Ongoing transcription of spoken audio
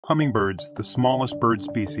Hummingbirds, the smallest bird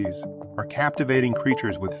species, are captivating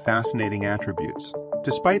creatures with fascinating attributes.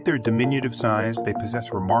 Despite their diminutive size, they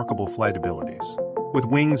possess remarkable flight abilities. With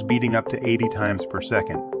wings beating up to 80 times per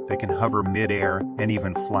second, they can hover mid-air and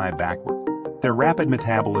even fly backward. Their rapid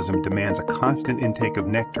metabolism demands a constant intake of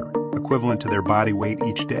nectar, equivalent to their body weight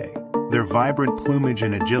each day. Their vibrant plumage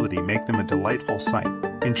and agility make them a delightful sight,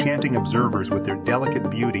 enchanting observers with their delicate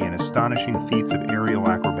beauty and astonishing feats of aerial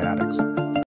acrobatics.